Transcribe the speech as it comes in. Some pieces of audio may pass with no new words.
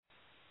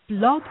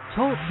Blog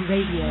Talk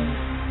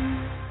Radio.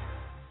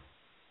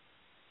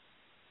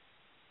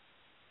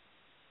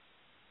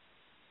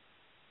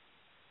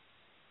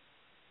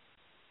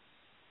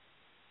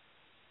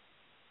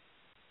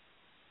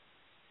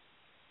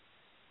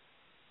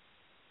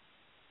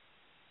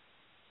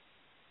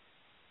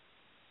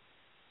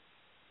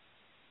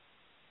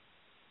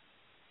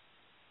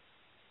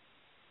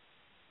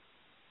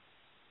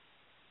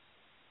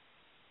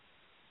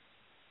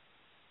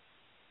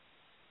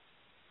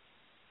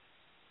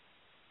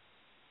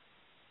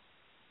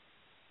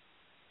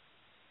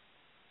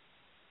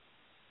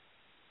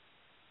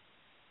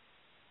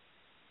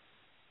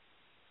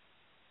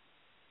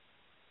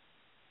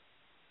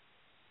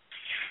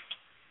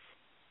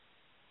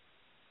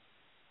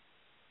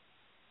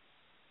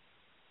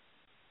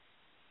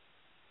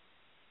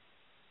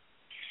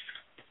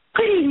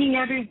 Good evening,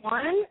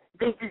 everyone.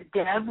 This is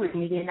Deb with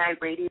Media Night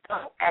Radio.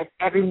 As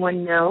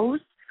everyone knows,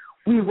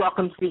 we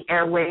welcome to the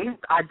airwaves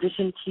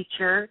audition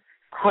teacher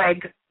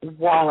Craig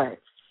Wallace.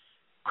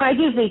 Craig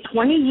is a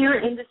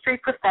 20-year industry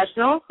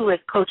professional who has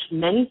coached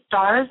many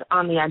stars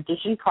on the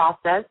audition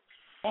process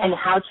and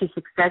how to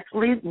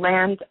successfully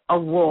land a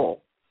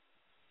role.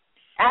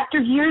 After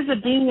years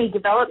of being a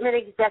development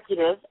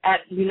executive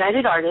at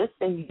United Artists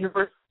and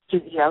Universal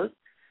Studios,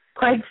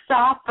 Craig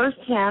saw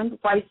firsthand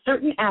why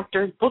certain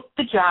actors booked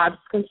the jobs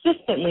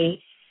consistently,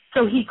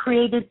 so he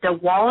created the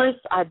Wallace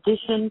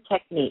audition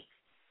technique.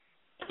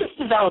 Since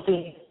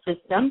developing the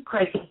system,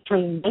 Craig has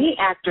trained many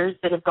actors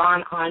that have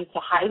gone on to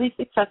highly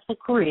successful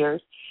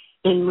careers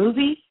in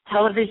movies,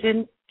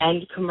 television,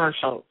 and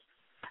commercials.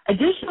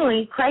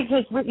 Additionally, Craig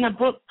has written a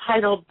book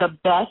titled The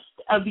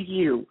Best of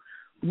You,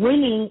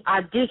 Winning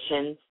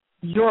Auditions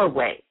Your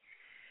Way.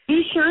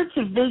 Be sure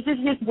to visit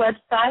his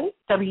website,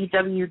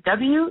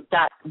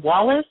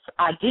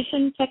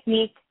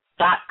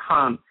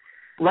 www.wallaceauditiontechnique.com.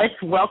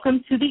 Let's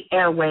welcome to the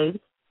airwaves,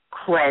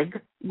 Craig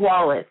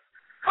Wallace.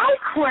 Hi,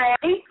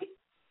 Craig.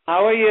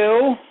 How are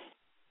you?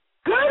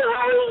 Good,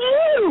 how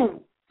are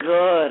you?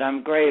 Good,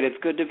 I'm great. It's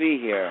good to be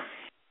here.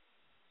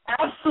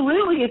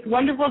 Absolutely, it's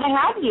wonderful to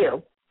have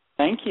you.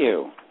 Thank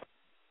you.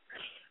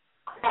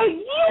 Craig,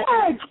 you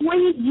are a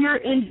 20-year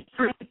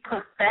industry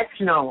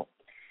professional.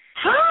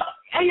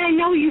 And I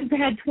know you've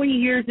had 20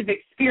 years of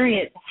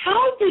experience.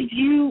 How did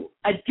you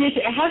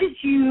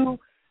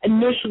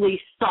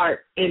initially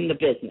start in the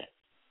business?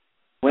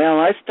 Well,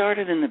 I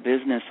started in the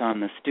business on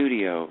the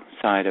studio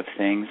side of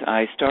things.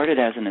 I started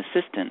as an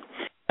assistant,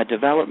 a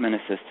development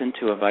assistant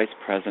to a vice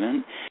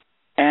president,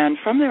 and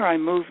from there I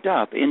moved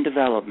up in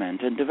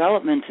development. And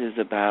development is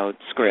about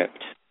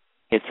script.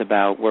 It's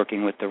about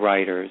working with the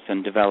writers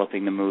and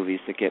developing the movies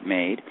that get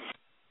made.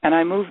 And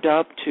I moved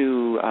up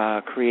to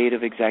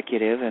creative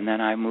executive, and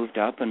then I moved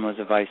up and was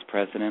a vice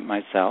president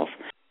myself.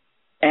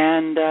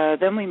 And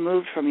then we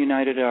moved from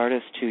United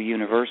Artists to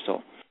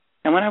Universal.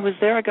 And when I was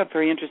there, I got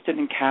very interested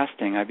in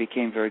casting. I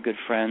became very good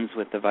friends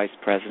with the vice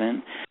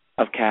president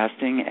of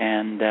casting,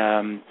 and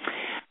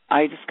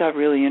I just got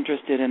really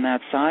interested in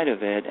that side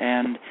of it.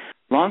 And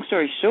long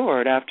story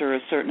short, after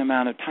a certain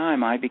amount of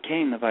time, I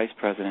became the vice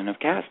president of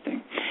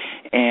casting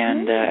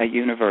and at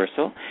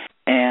Universal,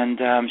 and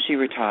she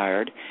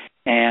retired.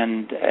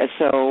 And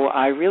so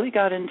I really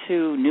got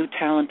into new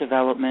talent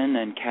development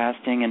and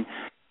casting, and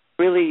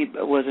really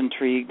was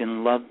intrigued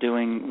and loved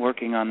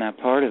working on that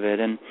part of it.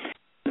 And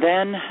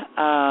then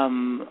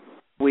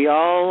we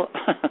all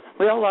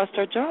lost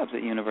our jobs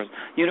at Universal.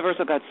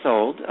 Universal got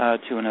sold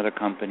to another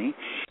company,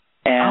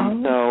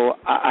 and so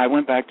I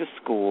went back to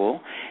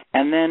school.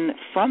 And then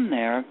from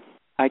there,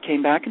 I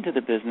came back into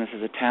the business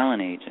as a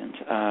talent agent.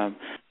 A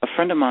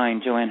friend of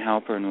mine, Joanne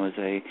Halpern, was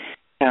a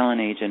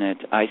talent agent at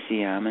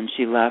ICM, and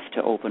she left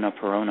to open up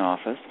her own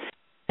office,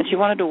 and she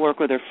wanted to work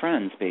with her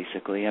friends,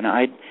 basically. And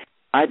I'd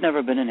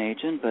never been an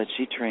agent, but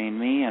she trained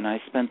me, and I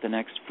spent the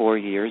next 4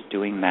 years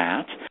doing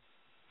that.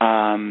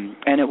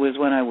 And it was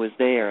when I was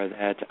there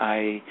that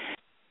I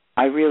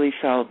really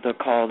felt the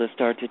call to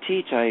start to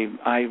teach.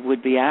 I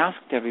would be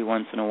asked every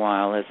once in a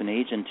while as an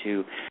agent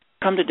to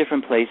come to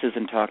different places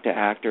and talk to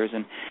actors,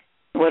 and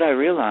what I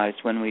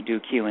realized when we do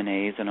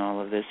Q&As and all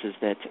of this is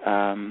that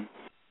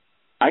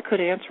I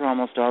could answer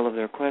almost all of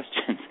their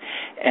questions,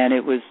 and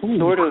it was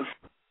sort of,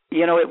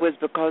 it was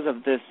because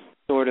of this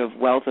sort of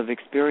wealth of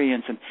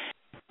experience. And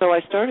so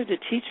I started to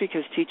teach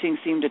because teaching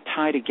seemed to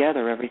tie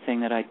together everything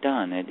that I'd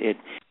done. It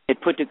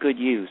put to good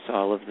use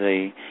all of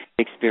the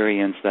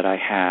experience that I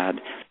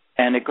had,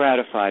 and it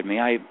gratified me.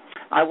 I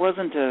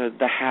wasn't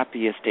the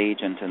happiest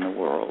agent in the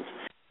world.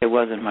 It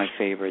wasn't my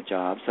favorite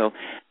job. So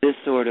this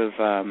sort of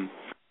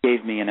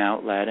gave me an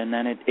outlet, and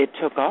then it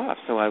took off.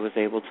 So I was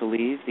able to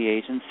leave the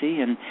agency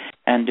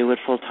and do it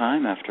full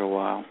time after a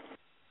while.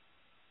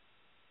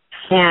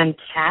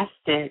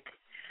 Fantastic.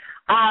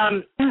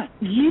 I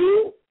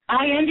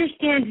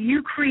understand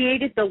you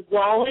created the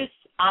Wallace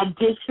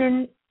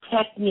audition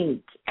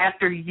technique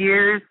after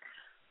years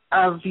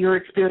of your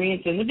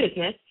experience in the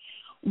business.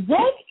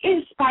 What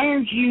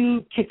inspired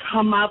you to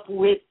come up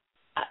with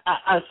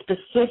a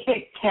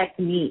specific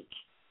technique?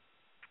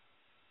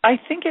 I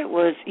think it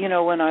was,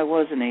 when I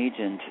was an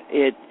agent,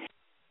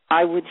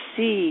 I would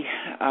see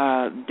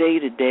day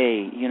to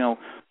day,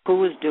 who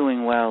was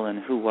doing well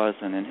and who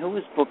wasn't, and who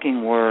was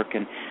booking work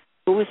and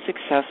who was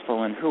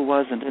successful and who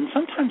wasn't. And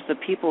sometimes the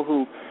people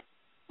who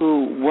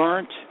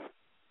weren't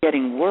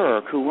getting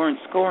work, who weren't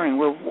scoring,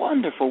 were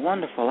wonderful,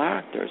 wonderful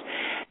actors.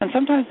 And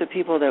sometimes the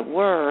people that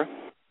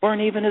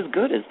weren't even as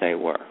good as they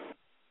were.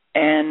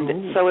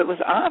 And so it was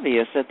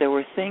obvious that there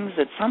were things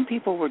that some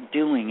people were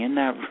doing in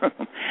that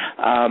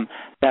room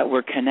that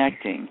were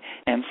connecting,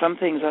 and some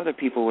things other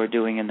people were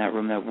doing in that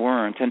room that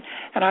weren't.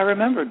 And I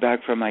remembered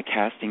back from my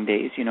casting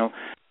days,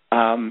 some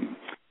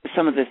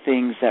of the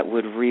things that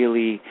would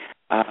really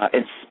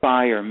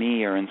inspire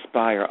me or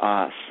inspire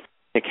us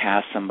to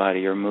cast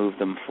somebody or move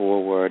them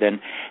forward, and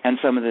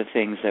some of the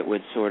things that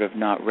would sort of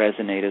not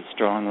resonate as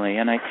strongly.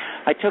 And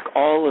I took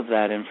all of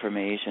that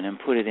information and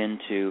put it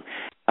into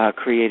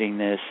creating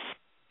this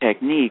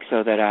technique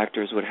so that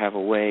actors would have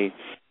a way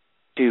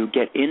to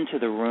get into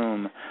the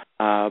room,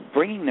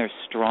 bringing their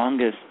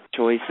strongest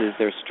choices,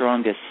 their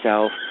strongest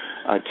self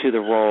to the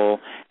role,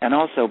 and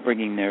also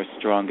bringing their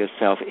strongest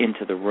self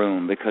into the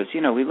room, because,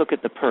 we look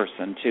at the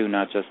person, too,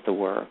 not just the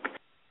work.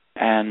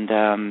 And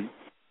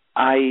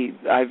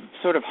I've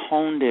sort of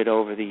honed it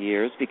over the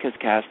years because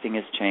casting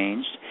has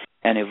changed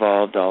and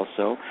evolved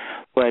also.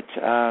 But,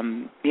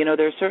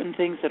 there are certain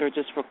things that are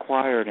just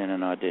required in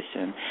an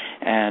audition,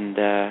 and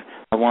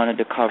I wanted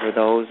to cover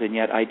those, and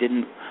yet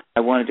I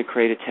wanted to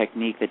create a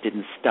technique that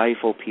didn't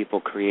stifle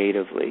people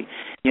creatively.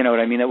 You know what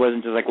I mean? It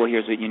wasn't just like, well,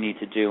 here's what you need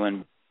to do,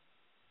 and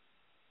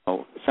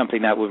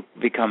something that would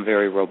become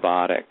very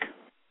robotic.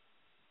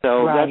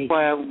 So That's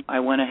why I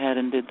went ahead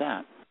and did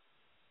that.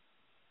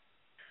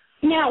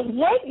 Now,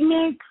 what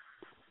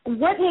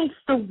makes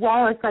the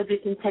Wallace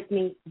audition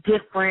technique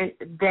different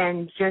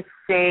than just,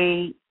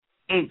 say,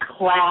 a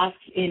class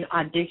in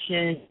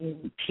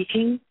audition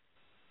teaching?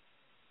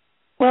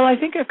 Well, I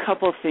think a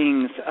couple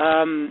things.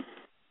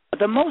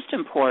 The most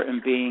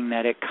important being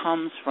that it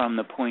comes from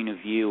the point of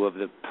view of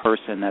the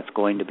person that's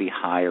going to be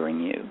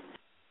hiring you.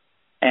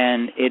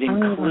 And it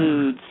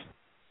includes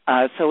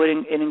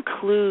it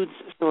includes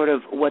sort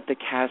of what the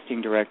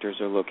casting directors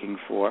are looking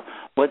for,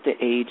 what the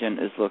agent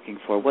is looking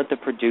for, what the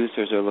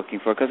producers are looking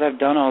for, because I've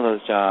done all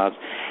those jobs,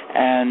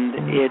 and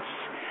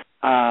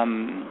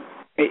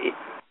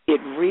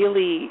it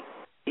really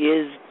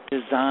is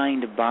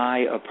designed by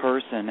a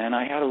person, and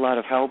I had a lot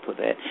of help with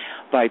it,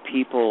 by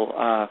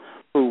people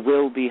who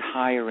will be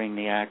hiring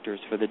the actors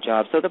for the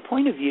job. So the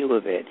point of view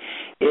of it's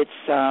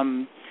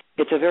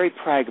a very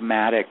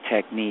pragmatic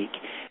technique,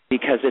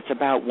 because it's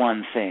about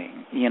one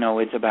thing.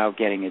 It's about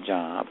getting a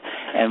job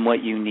and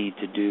what you need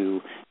to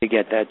do to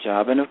get that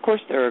job. And, of course,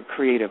 there are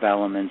creative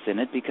elements in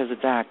it because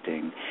it's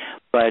acting.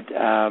 But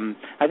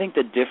I think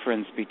the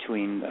difference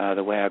between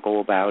the way I go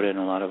about it and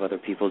a lot of other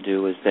people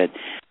do is that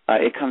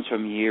it comes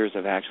from years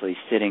of actually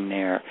sitting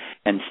there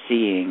and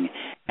seeing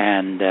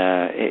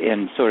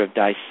and sort of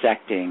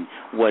dissecting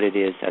what it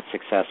is that's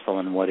successful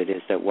and what it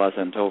is that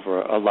wasn't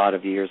over a lot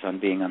of years on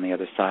being on the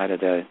other side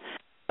of the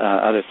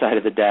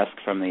desk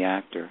from the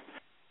actor.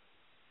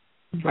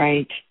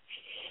 Right.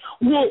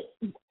 Well,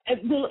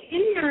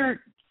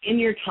 in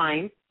your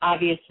time,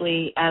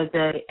 obviously, as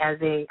a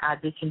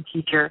audition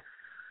teacher,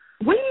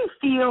 what do you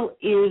feel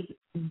is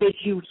that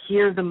you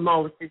hear the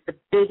most is the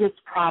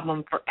biggest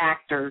problem for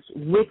actors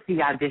with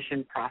the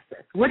audition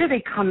process? What do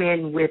they come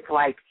in with,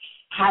 like,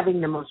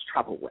 having the most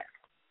trouble with?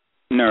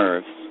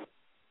 Nerves.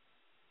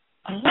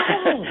 Oh.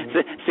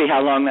 See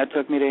how long that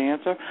took me to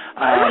answer?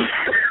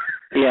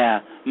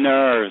 Yeah,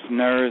 nerves.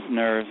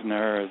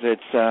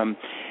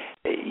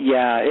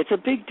 It's a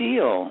big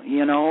deal.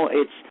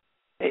 It's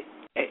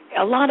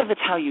a lot of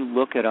it's how you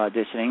look at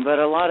auditioning, but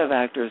a lot of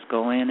actors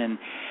go in and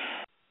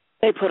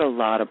they put a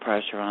lot of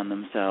pressure on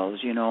themselves.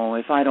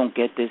 If I don't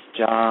get this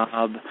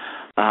job,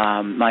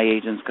 my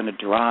agent's going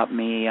to drop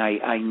me.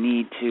 I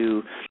need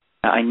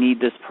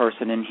this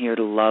person in here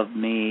to love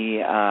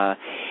me.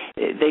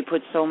 They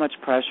put so much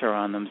pressure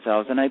on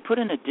themselves, and I put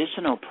an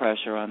additional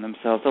pressure on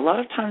themselves, a lot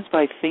of times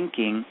by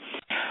thinking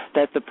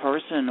that the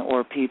person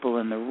or people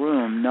in the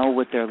room know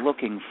what they're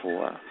looking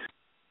for.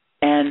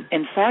 And,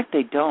 in fact,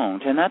 they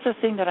don't. And that's a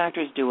thing that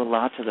actors do a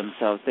lot to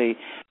themselves. They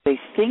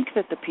think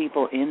that the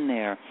people in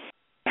there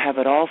have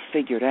it all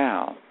figured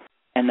out,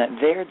 and that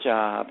their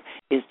job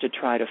is to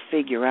try to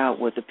figure out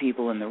what the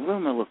people in the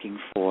room are looking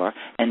for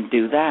and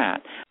do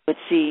that. But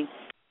see,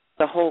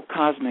 the whole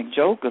cosmic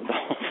joke of the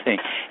whole thing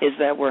is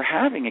that we're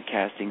having a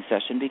casting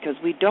session because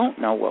we don't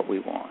know what we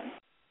want.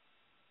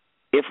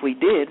 If we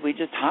did, we'd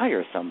just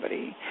hire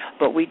somebody,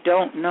 but we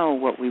don't know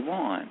what we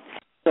want.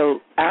 So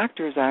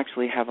actors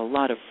actually have a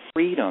lot of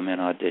freedom in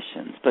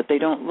auditions, but they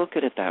don't look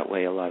at it that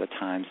way a lot of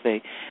times.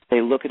 They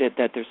look at it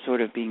that they're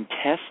sort of being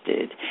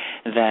tested,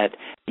 that,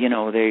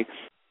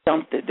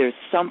 there's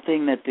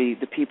something that the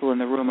people in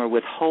the room are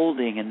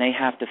withholding, and they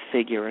have to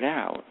figure it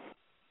out.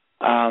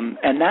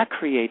 And that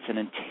creates an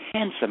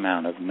intense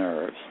amount of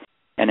nerves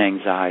and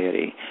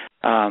anxiety.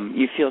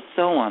 You feel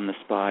so on the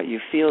spot. You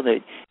feel that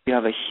you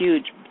have a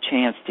huge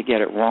chance to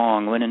get it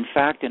wrong, when in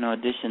fact in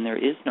audition there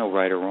is no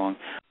right or wrong.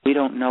 We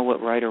don't know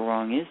what right or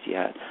wrong is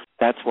yet.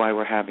 That's why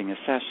we're having a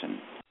session.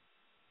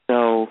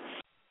 So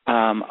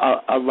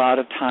a lot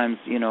of times,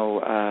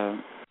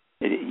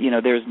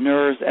 there's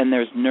nerves, and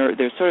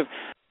there's sort of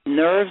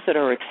nerves that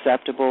are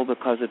acceptable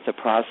because it's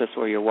a process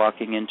where you're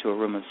walking into a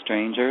room of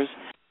strangers,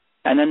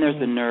 and then there's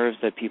the nerves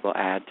that people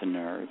add to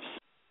nerves.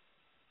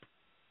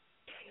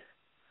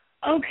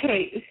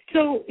 Okay,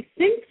 so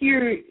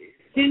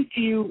since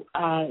you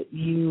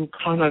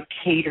kind of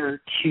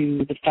cater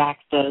to the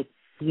fact that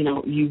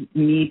you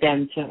need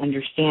them to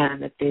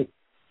understand that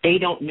they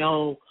don't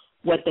know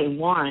what they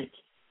want,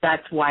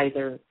 that's why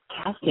they're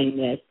casting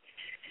this.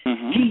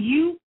 Mm-hmm. Do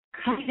you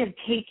kind of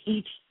take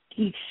each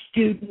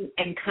student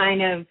and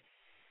kind of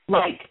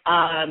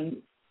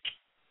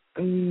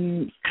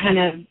kind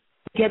of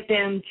get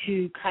them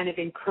to kind of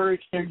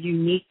encourage their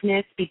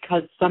uniqueness,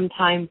 because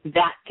sometimes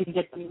that can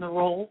get them the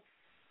role?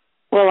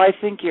 Well, I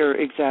think you're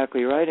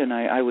exactly right, and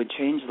I would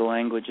change the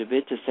language a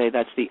bit to say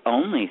that's the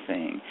only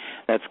thing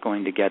that's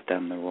going to get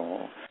them the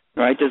role.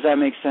 Right? Does that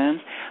make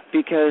sense?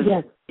 Because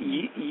yes.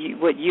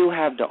 What you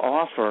have to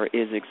offer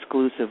is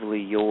exclusively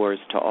yours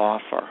to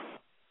offer.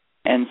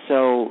 And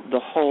so the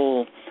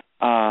whole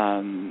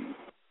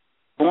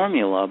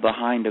formula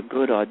behind a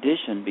good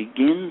audition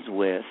begins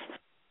with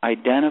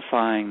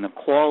identifying the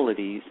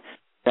qualities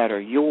that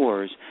are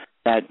yours,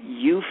 that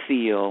you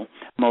feel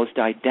most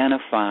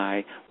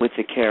identify with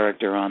the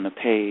character on the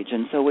page.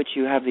 And so what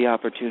you have the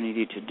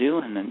opportunity to do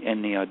in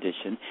the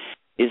audition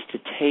is to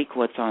take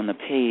what's on the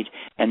page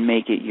and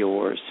make it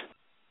yours.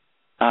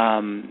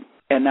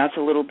 And that's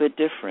a little bit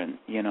different,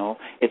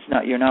 It's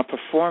not, you're not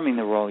performing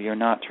the role. You're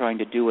not trying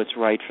to do what's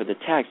right for the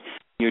text.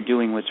 You're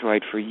doing what's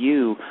right for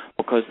you,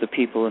 because the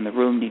people in the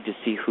room need to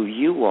see who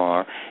you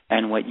are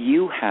and what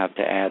you have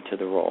to add to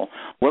the role.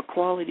 What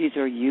qualities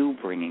are you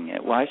bringing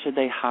it? Why should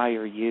they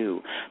hire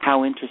you?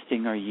 How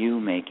interesting are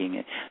you making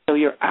it? So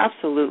you're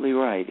absolutely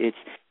right. It's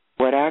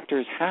what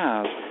actors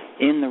have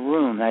in the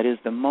room that is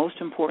the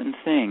most important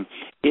thing,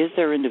 is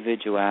their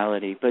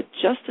individuality. But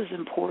just as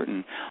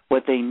important,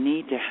 what they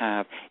need to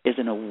have is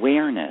an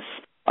awareness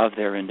of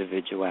their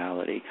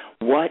individuality.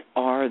 What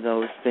are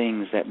those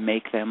things that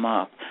make them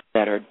up,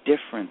 that are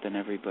different than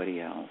everybody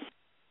else?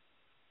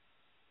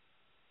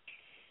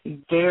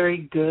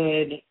 Very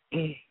good.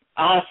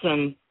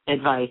 Awesome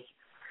advice.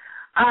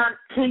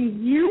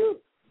 Can you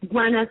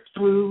run us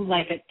through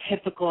like a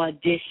typical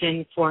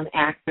audition for an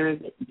actor,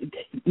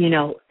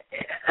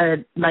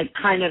 like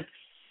kind of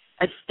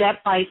a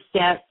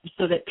step-by-step,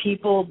 so that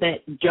people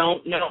that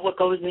don't know what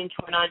goes into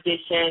an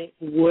audition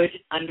would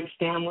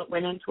understand what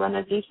went into an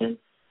audition?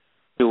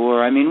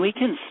 Sure. I mean, we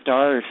can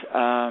start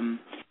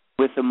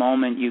with the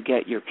moment you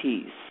get your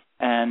piece.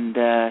 And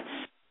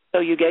so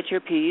you get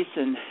your piece,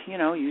 and,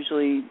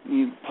 usually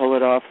you pull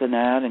it off the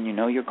net, and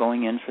you're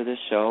going in for this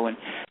show, and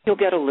you'll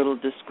get a little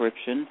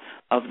description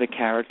of the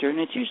character, and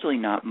it's usually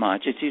not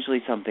much. It's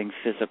usually something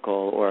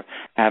physical or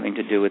having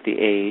to do with the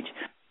age.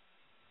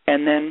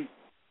 And then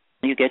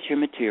you get your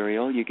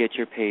material, you get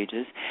your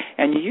pages,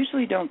 and you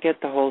usually don't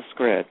get the whole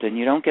script, and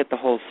you don't get the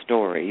whole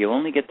story. You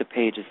only get the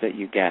pages that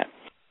you get.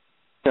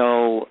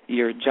 So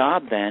your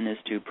job then is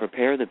to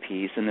prepare the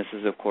piece, and this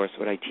is, of course,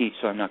 what I teach,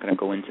 so I'm not going to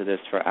go into this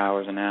for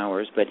hours and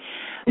hours, but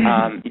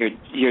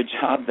your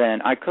job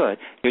then,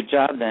 your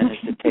job then is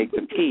to take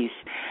the piece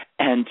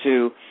and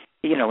to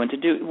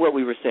do what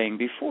we were saying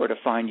before, to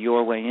find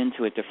your way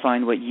into it, to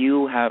find what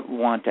you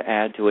want to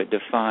add to it, to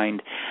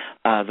find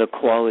the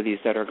qualities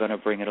that are going to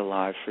bring it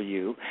alive for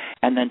you,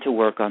 and then to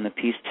work on the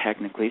piece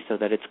technically so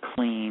that it's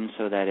clean,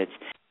 so that it's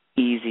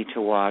easy to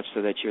watch,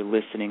 so that you're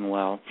listening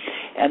well.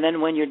 And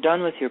then when you're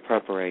done with your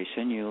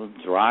preparation, you'll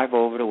drive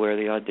over to where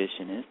the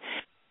audition is.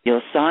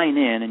 You'll sign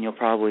in, and you'll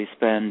probably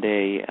spend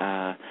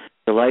a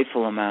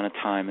delightful amount of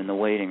time in the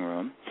waiting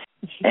room.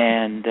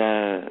 And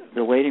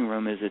the waiting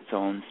room is its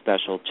own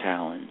special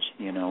challenge,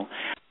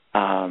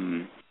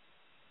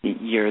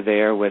 You're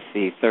there with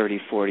the 30,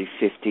 40,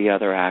 50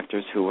 other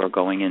actors who are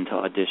going in to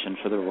audition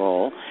for the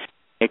role.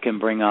 It can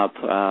bring up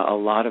a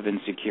lot of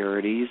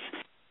insecurities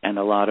and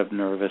a lot of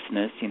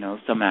nervousness.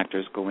 Some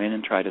actors go in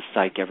and try to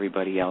psych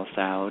everybody else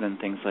out and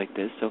things like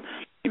this. So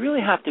you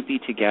really have to be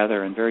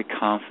together and very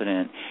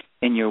confident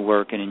in your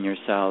work and in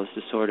yourselves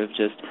to sort of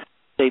just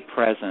stay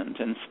present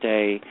and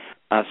stay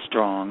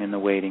strong in the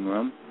waiting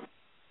room.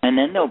 And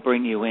then they'll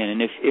bring you in.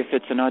 And if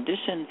it's an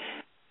audition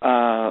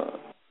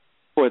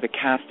for the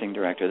casting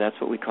director,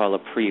 that's what we call a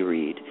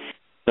pre-read.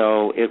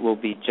 So it will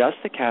be just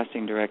the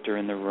casting director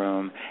in the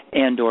room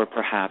and or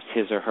perhaps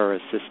his or her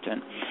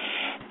assistant.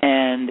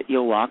 And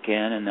you'll walk in,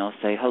 and they'll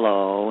say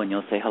hello, and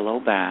you'll say hello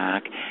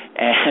back,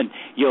 and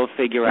you'll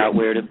figure out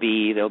where to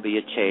be. There'll be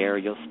a chair.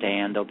 You'll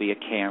stand. There'll be a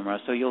camera.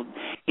 So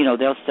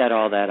they'll set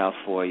all that up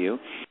for you.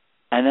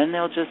 And then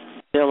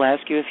they'll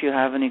ask you if you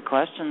have any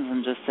questions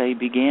and just say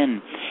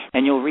begin.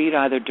 And you'll read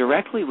either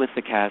directly with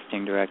the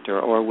casting director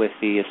or with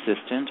the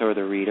assistant or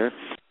the reader.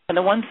 And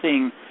the one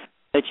thing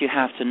that you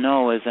have to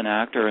know as an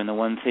actor, and the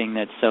one thing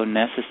that's so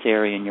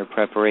necessary in your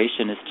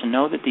preparation is to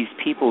know that these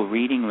people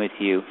reading with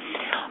you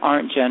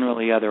aren't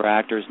generally other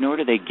actors, nor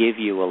do they give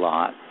you a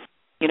lot.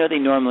 You know, they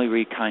normally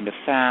read kind of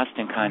fast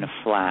and kind of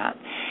flat.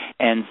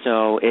 And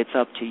so it's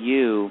up to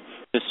you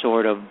to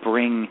sort of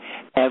bring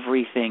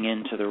everything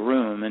into the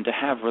room and to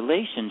have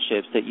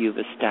relationships that you've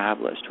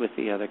established with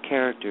the other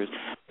characters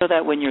so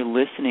that when you're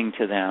listening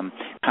to them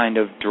kind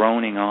of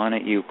droning on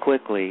at you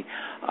quickly,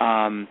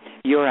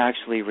 you're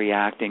actually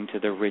reacting to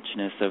the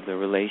richness of the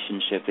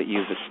relationship that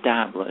you've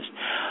established.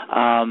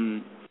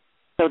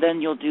 So then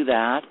you'll do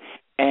that,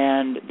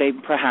 and they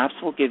perhaps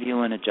will give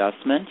you an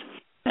adjustment.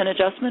 An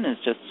adjustment is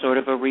just sort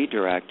of a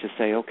redirect to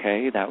say,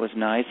 okay, that was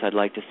nice. I'd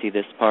like to see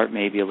this part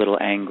maybe a little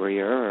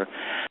angrier or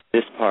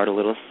this part a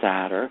little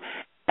sadder.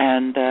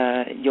 And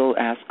you'll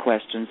ask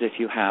questions if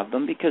you have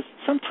them, because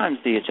sometimes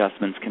the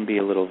adjustments can be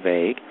a little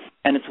vague,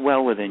 and it's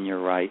well within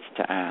your rights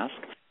to ask.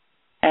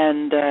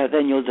 And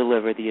then you'll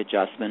deliver the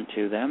adjustment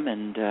to them,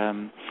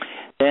 and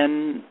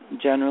then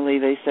generally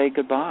they say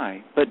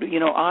goodbye. But, you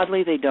know,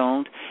 oddly they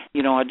don't.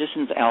 You know,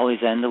 auditions always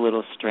end a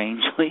little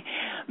strangely.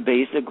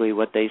 Basically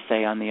what they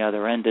say on the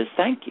other end is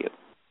thank you.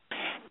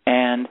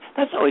 And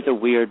that's always a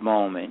weird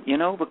moment, you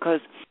know, because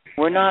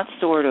we're not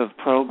sort of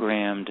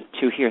programmed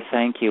to hear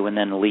thank you and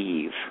then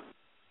leave.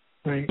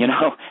 Right. You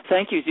know,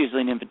 thank you is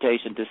usually an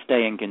invitation to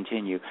stay and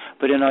continue.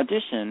 But in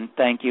audition,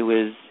 thank you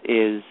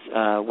is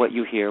what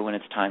you hear when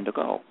it's time to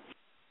go.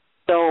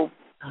 So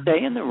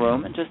stay in the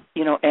room and just,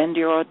 you know, end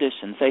your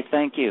audition. Say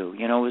thank you.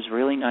 You know, it was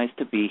really nice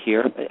to be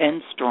here.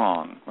 End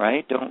strong,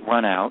 right? Don't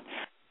run out.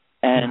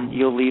 And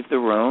you'll leave the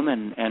room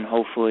and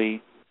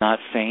hopefully not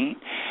faint.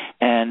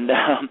 And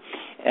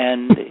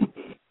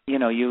you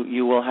know,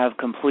 you will have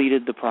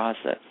completed the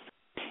process.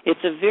 It's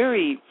a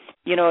very,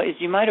 you know, as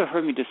you might have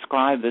heard me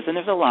describe this, and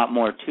there's a lot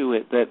more to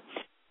it, but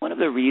one of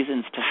the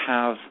reasons to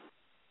have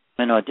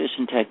an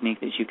audition technique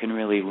that you can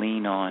really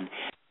lean on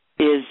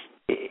is,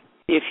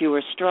 if you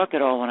were struck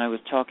at all when I was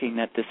talking,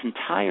 that this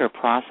entire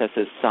process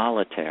is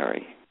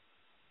solitary.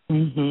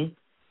 Mm-hmm.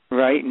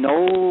 Right?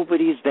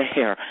 Nobody's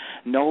there.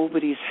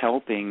 Nobody's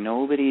helping.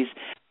 Nobody's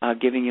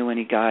giving you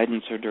any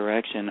guidance or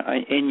direction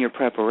in your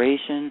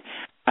preparation,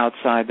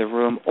 outside the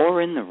room,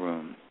 or in the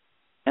room.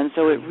 And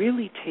so it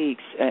really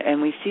takes, and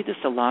we see this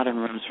a lot in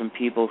rooms from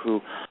people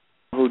who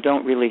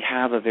don't really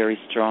have a very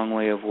strong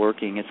way of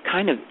working. It's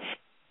kind of,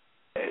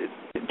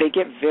 they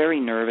get very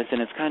nervous,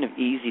 and it's kind of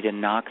easy to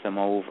knock them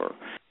over.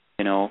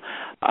 You know,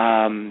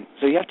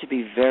 so you have to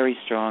be very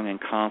strong and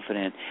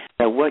confident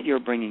that what you're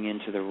bringing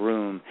into the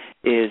room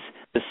is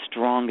the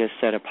strongest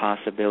set of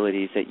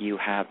possibilities that you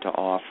have to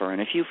offer.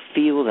 And if you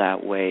feel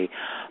that way,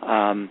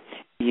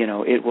 you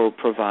know, it will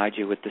provide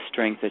you with the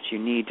strength that you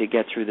need to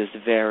get through this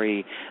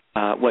very,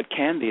 what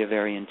can be a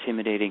very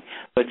intimidating,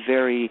 but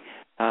very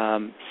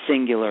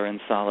singular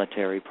and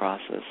solitary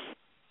process.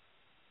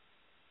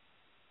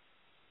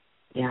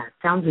 Yeah,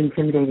 sounds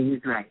intimidating,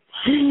 is right.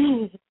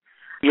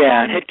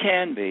 Yeah, it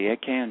can be.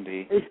 It can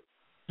be.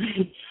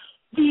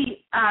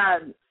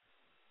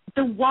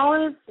 The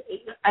Wallace.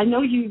 I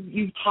know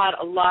you've taught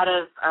a lot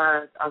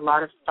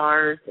of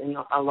stars and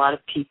a lot of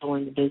people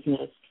in the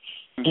business.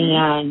 Mm-hmm.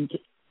 And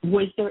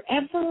was there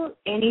ever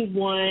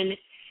anyone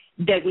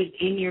that was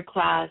in your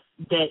class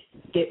that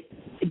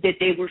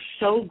they were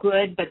so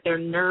good, but their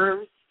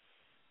nerves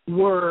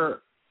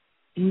were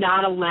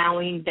not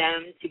allowing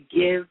them to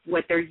give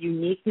what their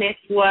uniqueness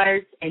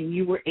was, and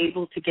you were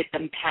able to get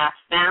them past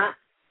that?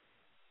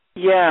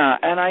 Yeah,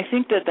 and I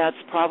think that's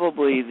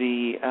probably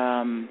the,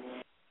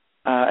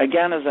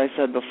 again, as I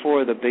said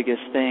before, the biggest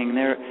thing.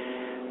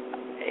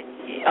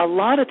 A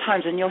lot of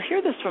times, and you'll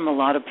hear this from a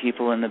lot of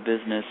people in the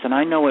business, and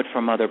I know it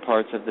from other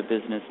parts of the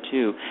business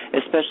too,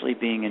 especially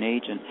being an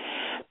agent,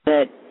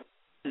 that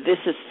this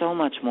is so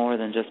much more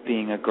than just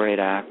being a great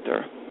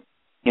actor.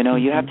 You know,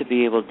 you have to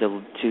be able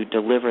to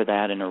deliver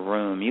that in a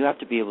room. You have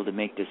to be able to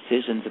make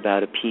decisions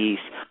about a piece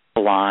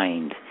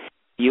blind.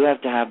 You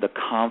have to have the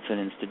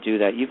confidence to do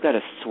that. You've got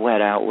to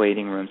sweat out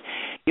waiting rooms.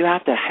 You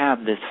have to have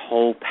this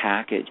whole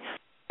package.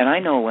 And I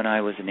know when I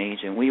was an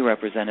agent, we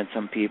represented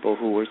some people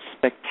who were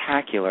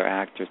spectacular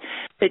actors.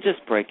 They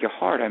just break your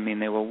heart. I mean,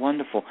 they were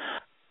wonderful.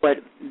 But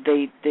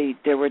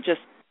there were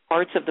just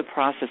parts of the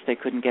process they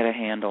couldn't get a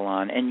handle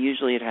on, and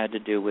usually it had to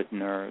do with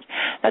nerves.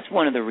 That's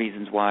one of the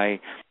reasons why,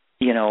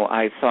 you know,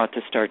 I thought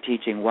to start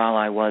teaching while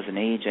I was an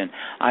agent.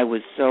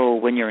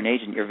 When you're an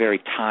agent, you're very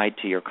tied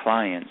to your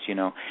clients, you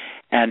know.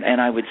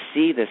 And I would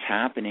see this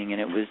happening,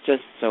 and it was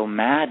just so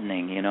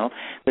maddening, you know,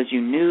 because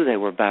you knew they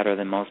were better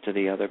than most of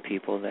the other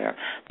people there.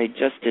 They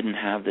just didn't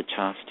have the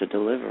chops to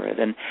deliver it.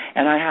 And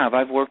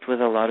I've worked with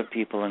a lot of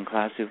people in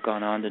class who've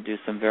gone on to do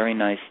some very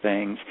nice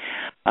things,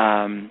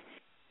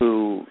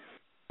 who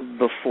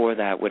before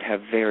that would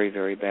have very,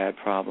 very bad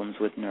problems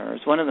with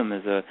nerves. One of them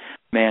is a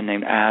man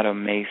named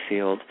Adam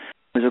Mayfield,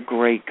 who's a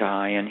great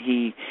guy, and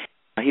he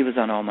was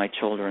on All My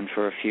Children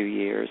for a few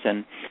years,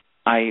 and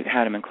I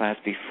had him in class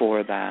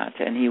before that,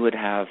 and he would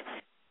have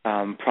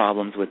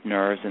problems with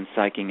nerves and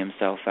psyching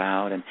himself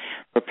out and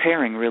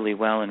preparing really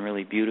well and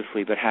really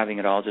beautifully, but having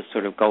it all just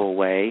sort of go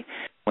away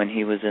when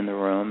he was in the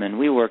room. And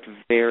we worked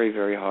very,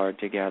 very hard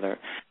together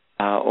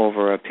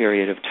over a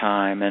period of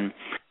time. And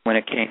when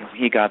it came,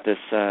 he got this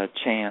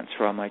chance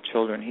for all my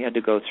children. He had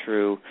to go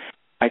through,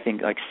 I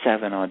think, like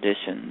 7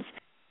 auditions.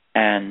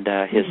 And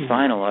his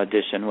final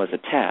audition was a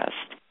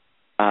test,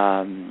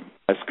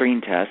 a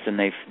screen test, and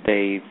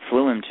they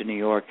flew him to New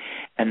York.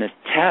 And the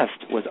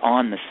test was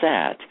on the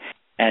set,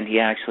 and he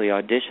actually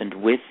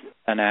auditioned with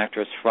an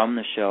actress from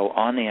the show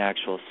on the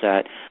actual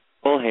set,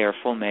 full hair,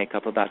 full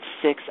makeup, about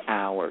 6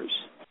 hours.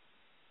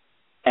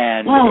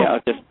 And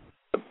just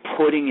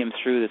putting him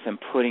through this and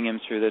putting him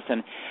through this.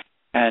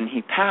 And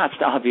he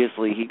passed,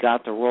 obviously. He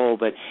got the role,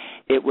 but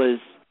it was,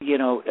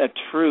 a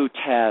true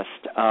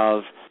test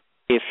of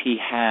if he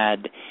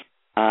had,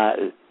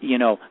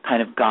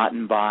 kind of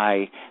gotten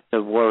by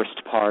the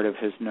worst part of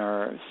his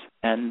nerves.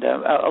 And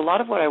a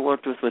lot of what I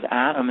worked with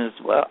Adam is,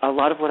 a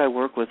lot of what I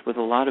work with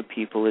a lot of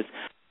people is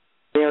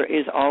there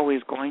is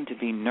always going to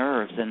be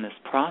nerves in this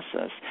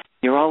process.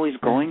 You're always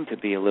going to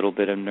be a little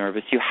bit of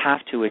nervous. You have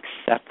to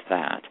accept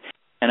that.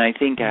 And I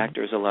think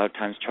actors a lot of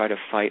times try to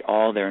fight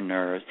all their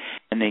nerves,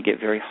 and they get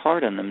very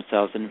hard on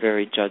themselves and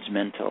very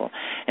judgmental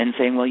and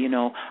saying, well,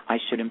 I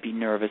shouldn't be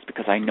nervous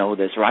because I know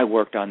this or I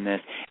worked on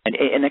this.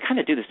 And they kind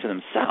of do this to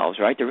themselves,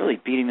 right? They're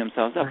really beating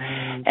themselves up.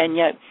 Right. And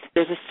yet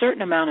there's a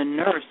certain amount of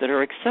nerves that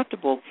are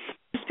acceptable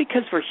just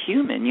because we're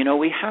human.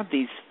 We have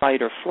these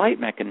fight or flight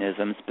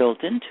mechanisms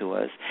built into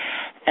us,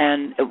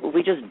 and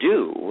we just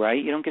do,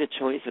 right? You don't get a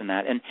choice in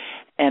that.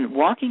 And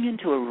walking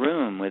into a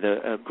room with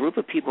a group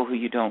of people who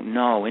you don't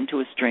know, into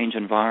a strange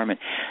environment,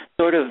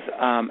 sort of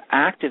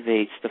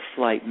activates the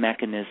flight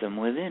mechanism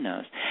within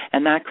us,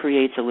 and that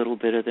creates a little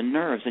bit of the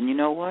nerves. And you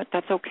know what?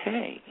 That's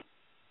okay.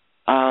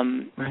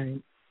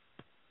 Right.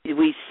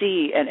 We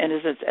see, and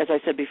as I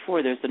said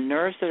before, there's the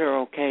nerves that are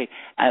okay,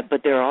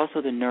 but there are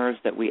also the nerves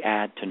that we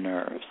add to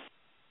nerves.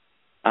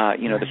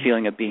 The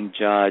feeling of being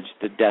judged,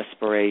 the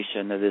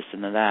desperation, the this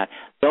and the that.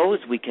 Those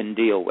we can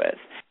deal with.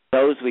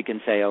 Those we can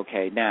say,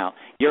 okay, now,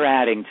 you're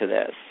adding to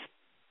this.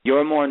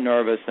 You're more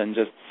nervous than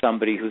just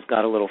somebody who's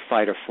got a little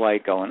fight or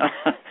flight going on.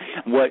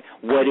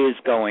 What is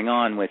going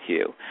on with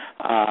you?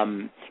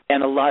 And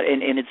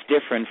it's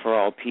different for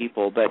all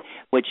people, but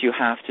what you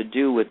have to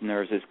do with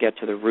nerves is get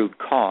to the root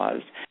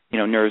cause.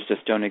 Nerves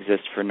just don't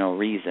exist for no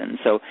reason.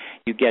 So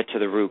you get to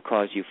the root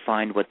cause, you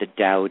find what the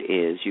doubt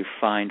is, you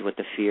find what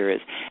the fear is,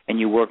 and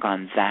you work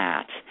on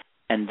that,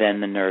 and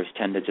then the nerves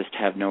tend to just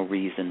have no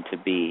reason to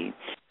be.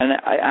 And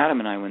Adam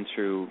and I went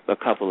through a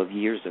couple of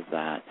years of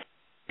that.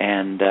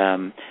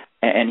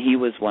 And he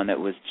was one that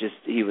was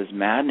he was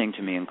maddening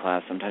to me in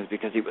class sometimes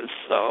because he was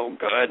so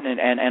good,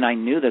 and I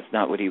knew that's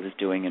not what he was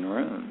doing in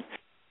rooms.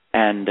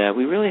 And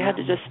we really had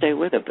to just stay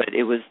with it. But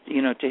it was,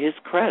 to his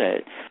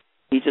credit,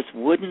 he just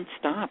wouldn't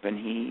stop, and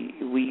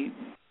he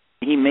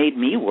made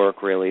me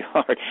work really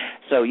hard.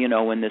 So,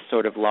 when this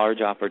sort of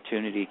large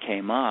opportunity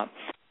came up,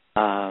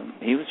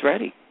 he was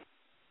ready.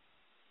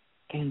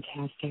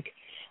 Fantastic.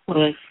 Well,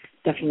 that's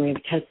definitely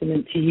a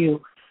testament to you.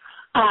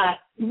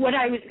 What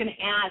I was going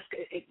to ask,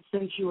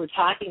 since you were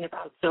talking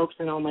about soaps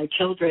and All My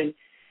Children,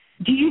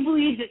 do you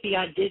believe that the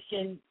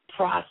audition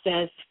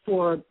process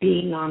for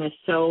being on a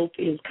soap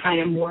is kind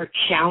of more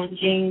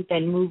challenging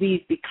than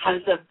movies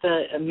because of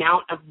the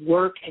amount of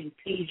work and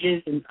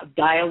pages and of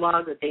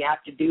dialogue that they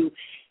have to do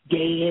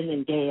day in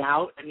and day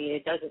out? I mean,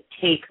 it doesn't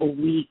take a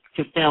week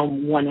to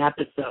film one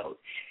episode.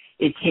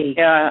 It takes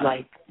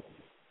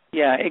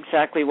Yeah,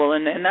 exactly. Well,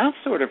 and that's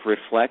sort of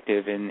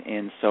reflective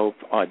in soap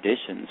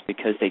auditions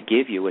because they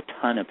give you a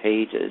ton of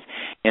pages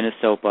in a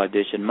soap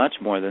audition, much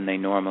more than they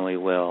normally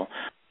will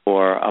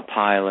for a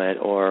pilot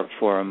or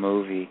for a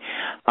movie.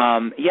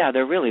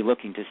 They're really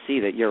looking to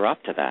see that you're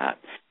up to that,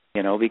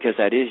 because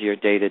that is your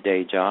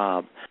day-to-day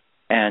job.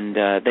 And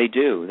they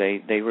do. They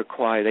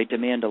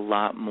demand a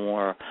lot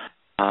more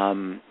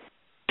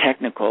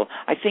technical.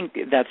 I think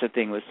that's the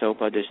thing with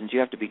soap auditions. You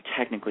have to be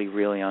technically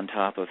really on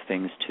top of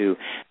things too,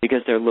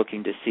 because they're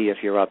looking to see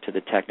if you're up to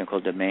the technical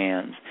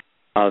demands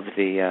of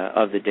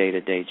the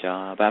day-to-day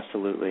job.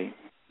 Absolutely.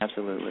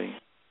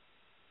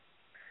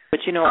 But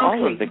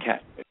all of the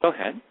go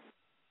ahead.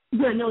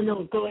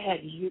 No, go ahead.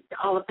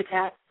 All of the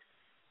cast.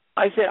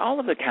 I said all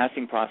of the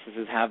casting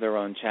processes have their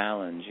own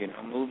challenge.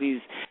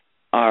 Movies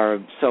are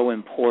so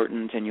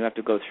important, and you have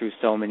to go through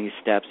so many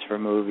steps for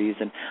movies,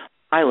 and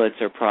pilots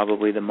are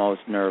probably the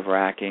most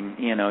nerve-wracking.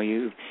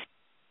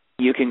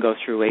 You can go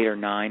through 8 or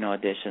 9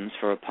 auditions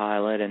for a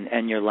pilot,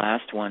 and your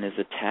last one is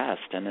a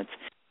test, and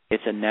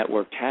it's a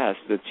network test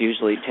that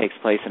usually takes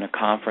place in a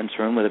conference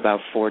room with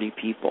about 40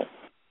 people.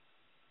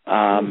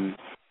 And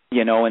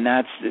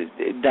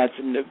that's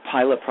the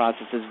pilot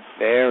process is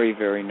very,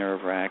 very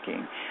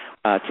nerve-wracking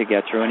to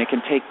get through, and it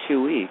can take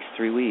 2 weeks,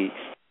 3 weeks.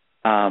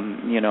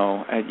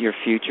 Your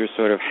future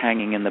sort of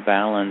hanging in the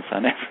balance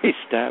on every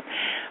step.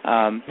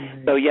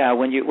 So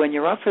when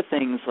you're up for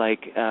things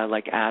like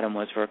Adam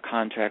was for a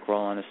contract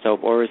role on a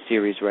soap or a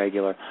series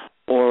regular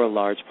or a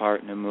large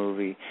part in a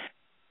movie,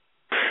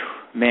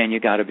 man, you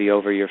got to be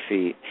over your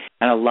feet.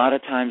 And a lot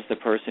of times the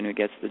person who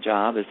gets the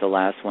job is the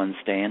last one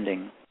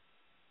standing,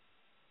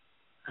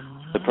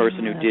 the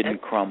person who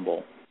didn't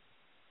crumble.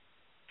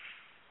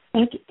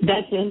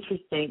 That's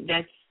interesting.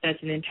 That's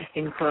an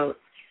interesting quote.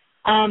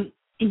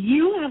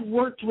 You have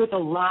worked with a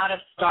lot of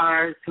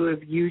stars who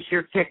have used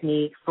your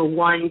technique. For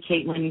one,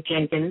 Caitlin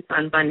Jenkins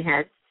on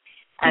Bunheads,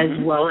 as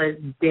well as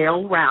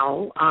Dale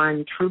Rowell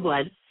on True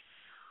Blood.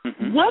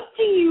 What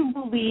do you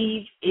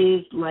believe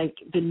is like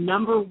the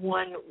number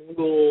one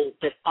rule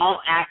that all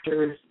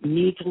actors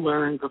need to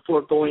learn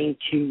before going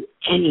to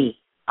any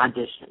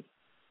audition?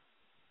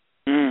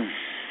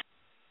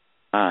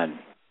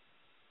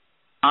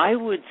 I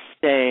would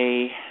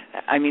say,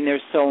 I mean,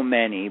 there's so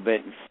many, but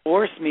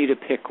force me to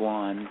pick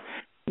one.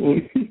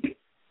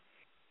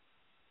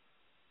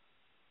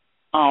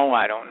 Oh,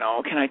 I don't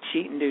know. Can I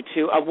cheat and do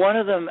two? One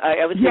of them,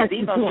 I would say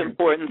the most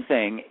important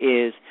thing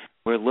is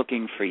we're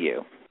looking for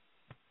you.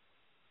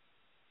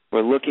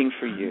 We're looking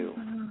for you.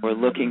 We're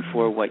looking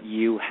for what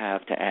you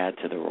have to add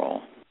to the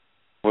role.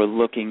 We're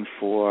looking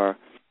for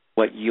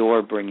what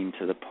you're bringing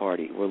to the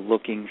party. We're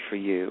looking for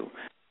you.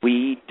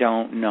 We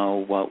don't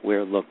know what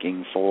we're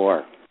looking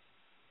for.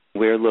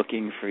 We're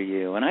looking for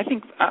you. And I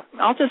think,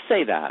 I'll just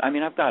say that. I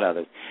mean, I've got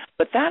others.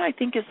 But that, I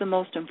think, is the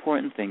most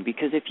important thing,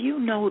 because if you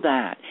know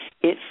that,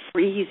 it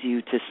frees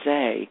you to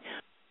say,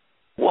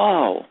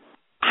 whoa,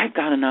 I've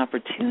got an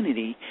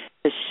opportunity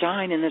to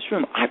shine in this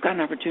room. I've got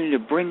an opportunity to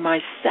bring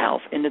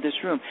myself into this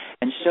room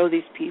and show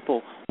these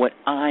people what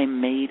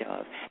I'm made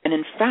of. And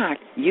in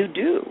fact, you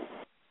do.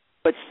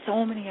 But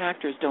so many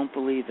actors don't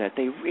believe that.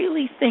 They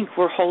really think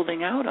we're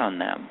holding out on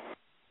them.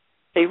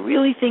 They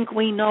really think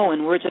we know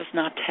and we're just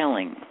not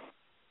telling.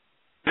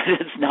 But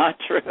it's not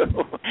true.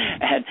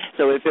 And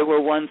so if it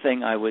were one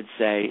thing I would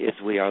say is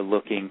we are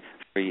looking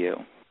for you.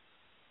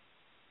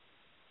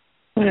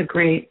 What a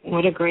great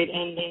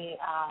ending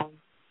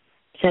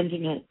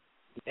sentiment.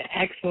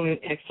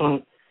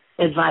 Excellent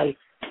advice.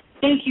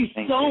 Thank you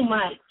so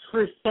much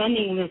for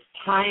spending this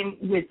time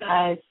with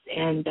us,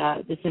 and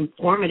this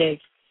informative.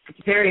 It's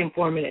very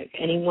informative.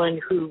 Anyone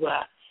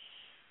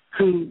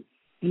who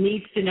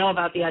needs to know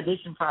about the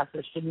audition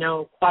process should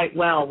know quite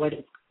well what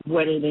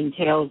it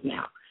entails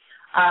now.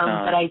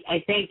 But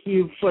I thank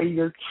you for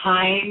your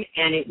time,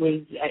 and it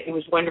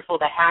was wonderful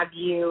to have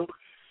you.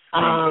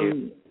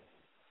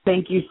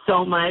 Thank you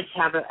so much.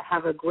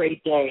 Have a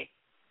great day.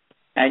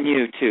 And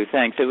you too.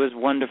 Thanks. It was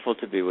wonderful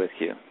to be with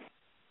you.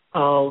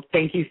 Oh,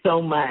 thank you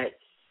so much.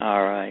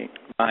 All right.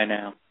 Bye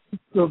now.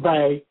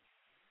 Goodbye.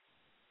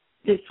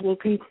 This will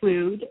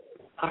conclude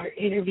our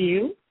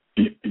interview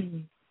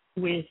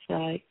with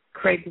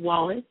Craig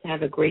Wallace.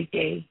 Have a great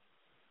day.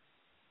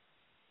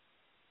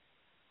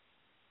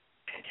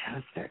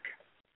 Fantastic.